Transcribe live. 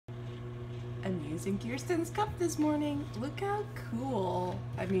using Kirsten's cup this morning. Look how cool.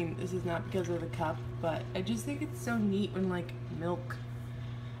 I mean, this is not because of the cup, but I just think it's so neat when like milk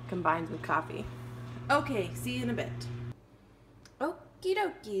combines with coffee. Okay, see you in a bit. Okie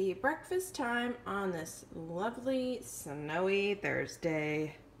dokie, breakfast time on this lovely snowy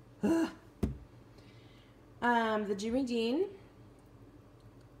Thursday. The Jimmy Dean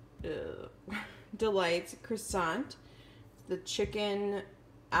Delights croissant, the chicken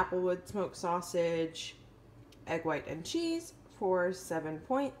applewood smoked sausage, egg white and cheese for 7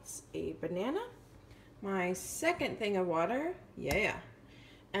 points, a banana, my second thing of water, yeah,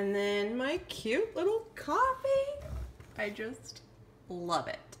 and then my cute little coffee. I just love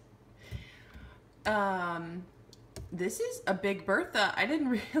it. This is a big Bertha. I didn't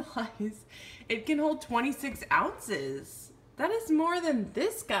realize it can hold 26 ounces. That is more than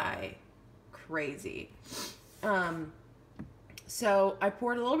this guy. Crazy. So I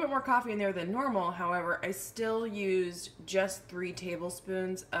poured a little bit more coffee in there than normal. However, I still used just 3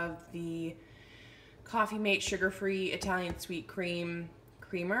 tablespoons of the Coffee Mate sugar-free Italian sweet creamer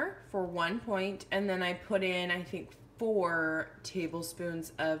for 1 point. And then I put in, I think, 4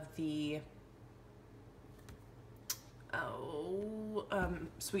 tablespoons of the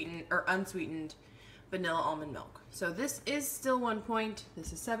sweetened or unsweetened vanilla almond milk. So this is still 1 point.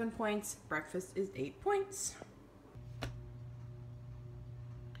 This is 7 points. Breakfast is 8 points.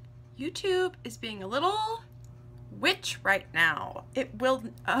 YouTube is being a little witch right now. It will,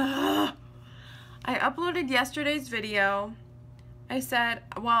 I uploaded yesterday's video. I said,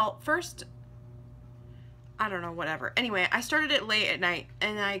 well, first, I don't know, whatever. Anyway, I started it late at night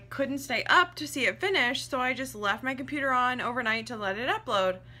and I couldn't stay up to see it finish, so I just left my computer on overnight to let it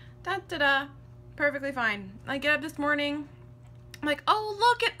upload. Da-da-da. Perfectly fine. I get up this morning, I'm like, oh,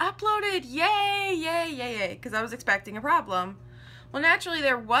 look, it uploaded. Yay, yay, yay, yay. Because I was expecting a problem. Well, naturally,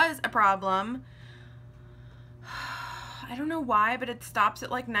 there was a problem. I don't know why, but it stops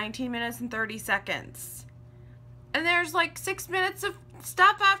at like 19 minutes and 30 seconds. And there's like 6 minutes of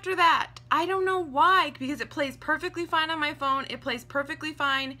stuff after that. I don't know why, because it plays perfectly fine on my phone. It plays perfectly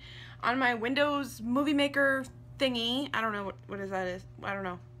fine on my Windows Movie Maker thingy. I don't know what is that. I don't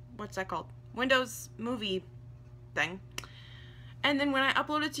know. What's that called? Windows Movie thing. And then when I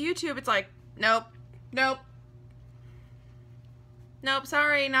upload it to YouTube, it's like, nope, nope. Nope,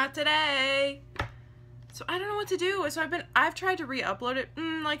 sorry, not today. So I don't know what to do. So I've tried to re-upload it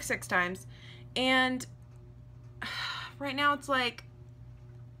like 6 times. And right now it's like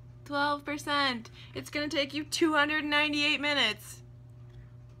 12%. It's gonna take you 298 minutes.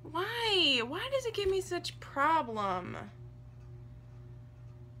 Why? Why does it give me such problem?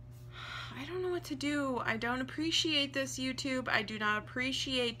 I don't know what to do. I don't appreciate this, YouTube. I do not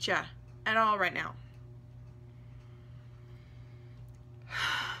appreciate ya at all right now.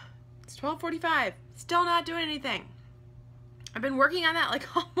 It's 12:45. Still not doing anything. I've been working on that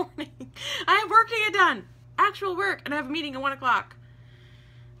like all morning. I have work to get done. Actual work. And I have a meeting at 1 o'clock.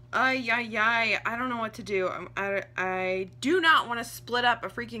 I don't know what to do. I do not want to split up a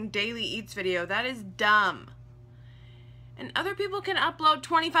freaking daily eats video. That is dumb. And other people can upload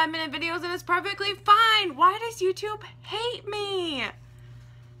 25-minute videos and it's perfectly fine. Why does YouTube hate me?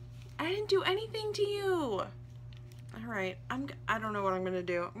 I didn't do anything to you. All right, I don't know what I'm gonna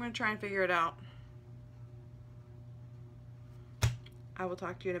do. I'm gonna try and figure it out. I will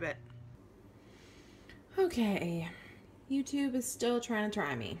talk to you in a bit. Okay, YouTube is still trying to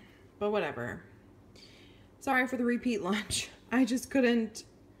try me, but whatever. Sorry for the repeat lunch. I just couldn't,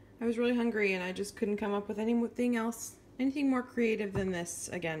 I was really hungry and I just couldn't come up with anything else, anything more creative than this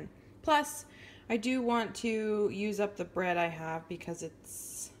again. Plus, I do want to use up the bread I have because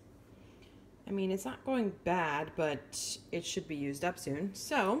it's, I mean, it's not going bad, but it should be used up soon.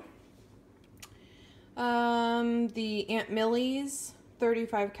 So, the Aunt Millie's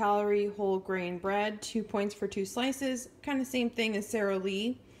 35 calorie whole grain bread, 2 points for 2 slices, kind of same thing as Sara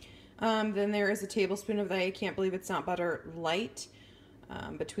Lee. Then there is a tablespoon of the I Can't Believe It's Not Butter Light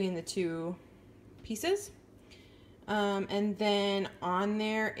between the 2 pieces. And then on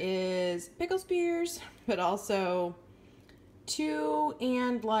there is pickle spears, but also 2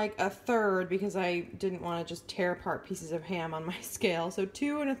 and like a third because I didn't want to just tear apart pieces of ham on my scale. So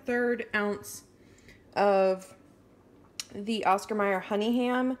 2 1/3 ounce of the Oscar Mayer honey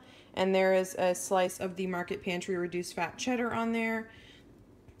ham, and there is a slice of the Market Pantry reduced fat cheddar on there.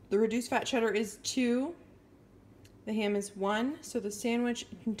 The reduced fat cheddar is 2. The ham is 1. So the sandwich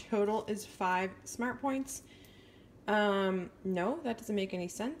in total is 5 smart points. No, that doesn't make any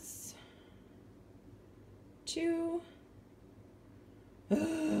sense. 2.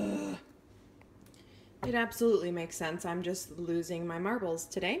 It absolutely makes sense. I'm just losing my marbles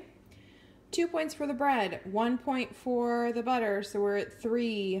today. 2 points for the bread, 1 point for the butter, so we're at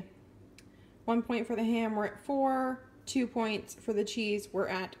 3. 1 point for the ham, we're at 4. 2 points for the cheese, we're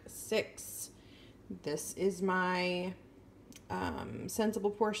at 6. This is my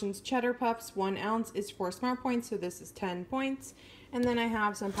Sensible Portions cheddar puffs. 1 ounce is 4 smart points, so this is 10 points. And then I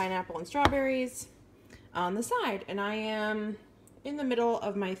have some pineapple and strawberries on the side, and I am in the middle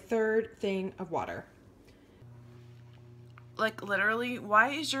of my 3rd thing of water. Like, literally, why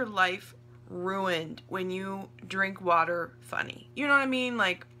is your life ruined when you drink water funny? You know what I mean?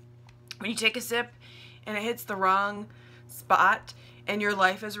 Like, when you take a sip and it hits the wrong spot and your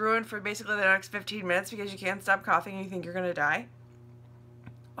life is ruined for basically the next 15 minutes because you can't stop coughing and you think you're gonna die.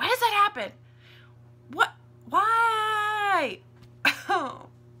 Why does that happen? What? Why? Oh,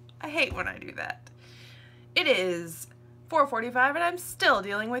 I hate when I do that. It is 4:45 and I'm still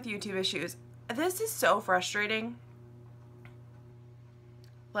dealing with YouTube issues. This is so frustrating.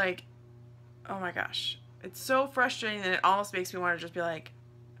 Like, oh my gosh. It's so frustrating that it almost makes me want to just be like,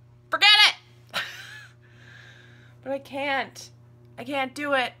 forget it! But I can't. I can't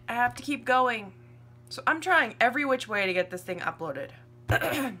do it. I have to keep going. So I'm trying every which way to get this thing uploaded.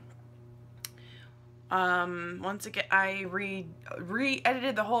 Once again, I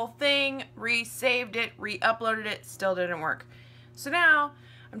re-edited the whole thing, re-saved it, re-uploaded it, still didn't work. So now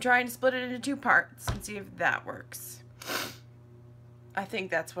I'm trying to split it into 2 parts and see if that works. I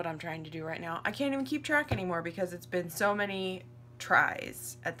think that's what I'm trying to do right now. I can't even keep track anymore because it's been so many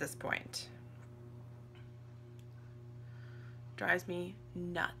tries at this point. Drives me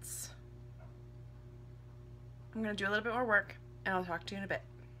nuts. I'm gonna do a little bit more work and I'll talk to you in a bit.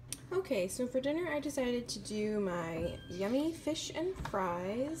 Okay, so for dinner I decided to do my yummy fish and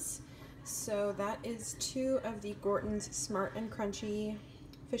fries. So that is 2 of the Gorton's Smart and Crunchy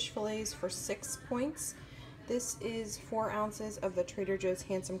fish fillets for 6 points. This is 4 ounces of the Trader Joe's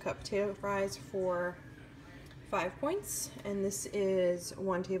Handsome Cut potato fries for 5 points. And this is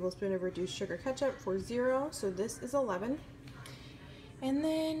 1 tablespoon of reduced sugar ketchup for 0, so this is 11. And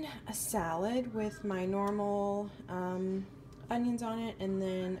then a salad with my normal onions on it, and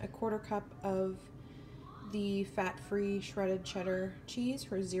then a 1/4 cup of the fat-free shredded cheddar cheese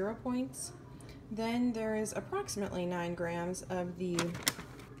for 0 points. Then there is approximately 9 grams of the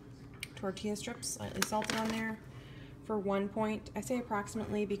tortilla strips, slightly salted on there, for 1 point. I say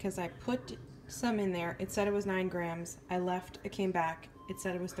approximately because I put some in there. It said it was 9 grams. I left, it came back, it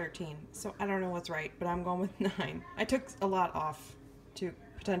said it was 13. So I don't know what's right, but I'm going with 9. I took a lot off to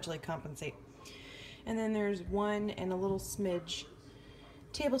potentially compensate. And then there's 1 and a little smidge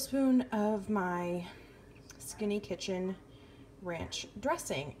tablespoon of my Skinny Kitchen ranch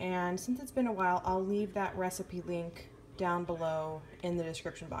dressing. And since it's been a while, I'll leave that recipe link down below in the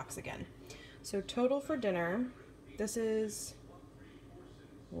description box again. So total for dinner, this is,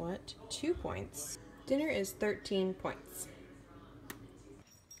 2 points. Dinner is 13 points.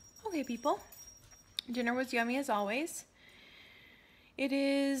 Okay, people. Dinner was yummy as always. It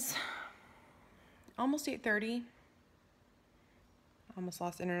is almost 8:30. Almost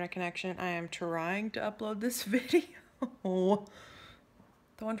lost internet connection. I am trying to upload this video.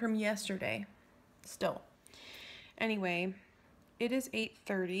 The one from yesterday. Still. Anyway, it is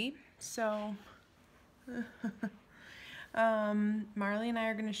 8:30, so Marley and I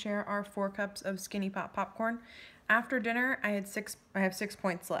are going to share our 4 cups of Skinny Pop popcorn. After dinner, I have 6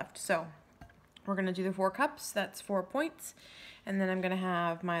 points left, so we're going to do the 4 cups. That's 4 points. And then I'm going to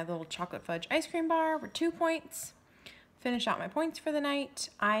have my little chocolate fudge ice cream bar for 2 points. Finish out my points for the night.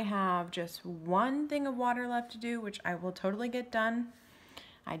 I have just 1 thing of water left to do, which I will totally get done.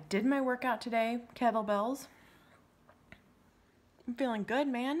 I did my workout today, kettlebells. I'm feeling good,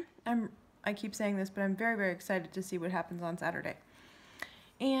 man. I keep saying this, but I'm very, very excited to see what happens on Saturday.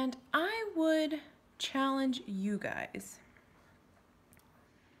 And I would challenge you guys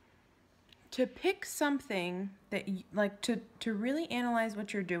to pick something that you, like, to really analyze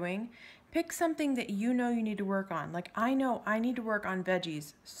what you're doing. Pick something that you know you need to work on. Like, I know I need to work on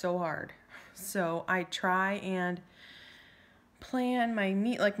veggies so hard. So I try and plan my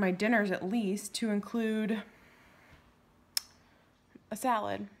meat, like my dinners at least, to include a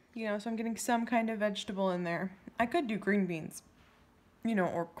salad. You know, so I'm getting some kind of vegetable in there. I could do green beans, you know,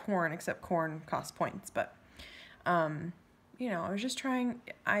 or corn, except corn costs points. But, you know,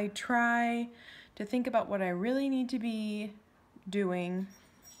 I try to think about what I really need to be doing,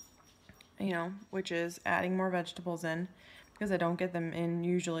 you know, which is adding more vegetables in, because I don't get them in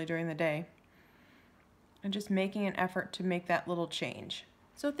usually during the day, and just making an effort to make that little change.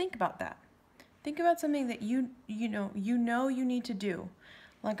 So think about that. Think about something that you know you need to do.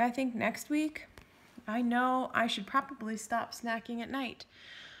 Like, I think next week, I know I should probably stop snacking at night.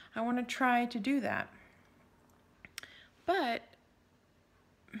 I want to try to do that. But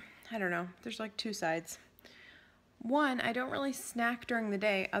I don't know. There's like two sides. One, I don't really snack during the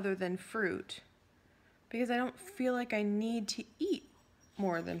day other than fruit because I don't feel like I need to eat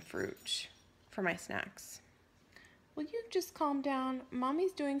more than fruit for my snacks. Will you just calm down?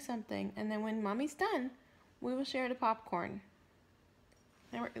 Mommy's doing something, and then when Mommy's done, we will share the popcorn.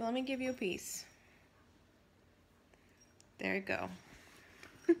 Let me give you a piece. There you go.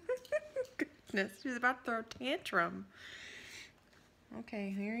 Goodness, she's about to throw a tantrum.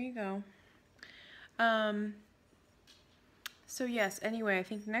 Okay, here you go. So yes, anyway, I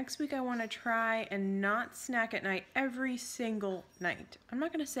think next week I want to try and not snack at night every single night. I'm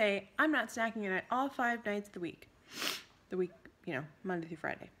not going to say I'm not snacking at night all 5 nights of the week. The week, you know, Monday through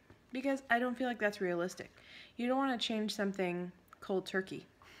Friday. Because I don't feel like that's realistic. You don't want to change something cold turkey.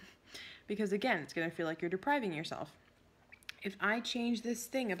 Because again, it's going to feel like you're depriving yourself. If I change this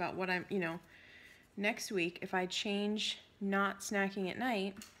thing about what I'm, you know, next week, if I change not snacking at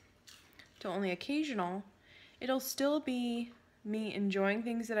night to only occasional, it'll still be me enjoying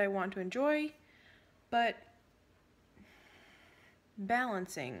things that I want to enjoy, but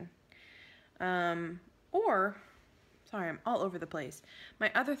balancing. Sorry, I'm all over the place.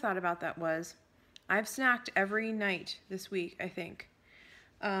 My other thought about that was, I've snacked every night this week, I think.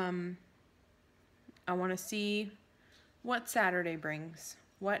 I want to see what Saturday brings,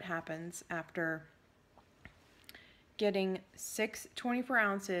 what happens after getting 6 24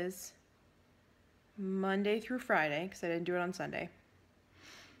 ounces Monday through Friday, because I didn't do it on Sunday.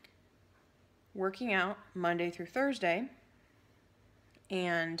 Working out Monday through Thursday,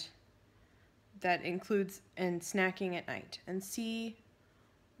 and that includes and snacking at night, and see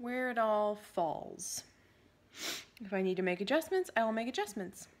where it all falls. If I need to make adjustments, I will make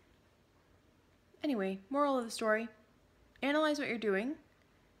adjustments. Anyway, moral of the story, analyze what you're doing,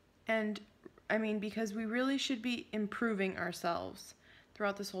 and I mean, because we really should be improving ourselves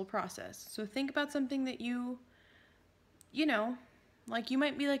throughout this whole process. So think about something that you know, like you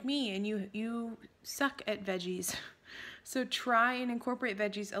might be like me and you suck at veggies. So try and incorporate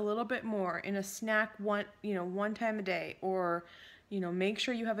veggies a little bit more in a snack one time a day, or, you know, make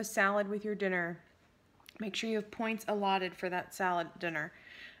sure you have a salad with your dinner. Make sure you have points allotted for that salad dinner.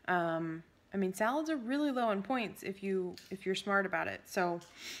 I mean, salads are really low in points if you're smart about it. So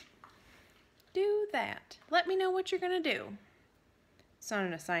do that. Let me know what you're gonna do. It's not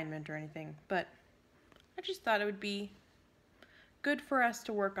an assignment or anything, but I just thought it would be good for us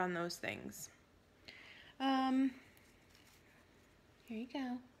to work on those things. Here you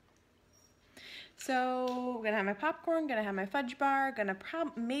go. So I'm gonna have my popcorn, gonna have my fudge bar, gonna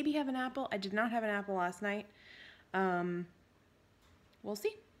maybe have an apple. I did not have an apple last night. We'll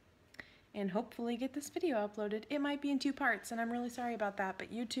see. And hopefully get this video uploaded. It might be in 2 parts, and I'm really sorry about that,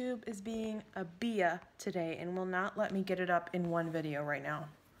 but YouTube is being a bia today and will not let me get it up in 1 video right now.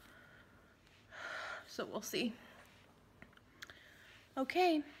 So we'll see.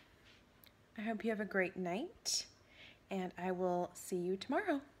 Okay, I hope you have a great night, and I will see you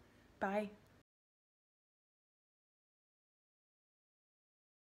tomorrow. Bye.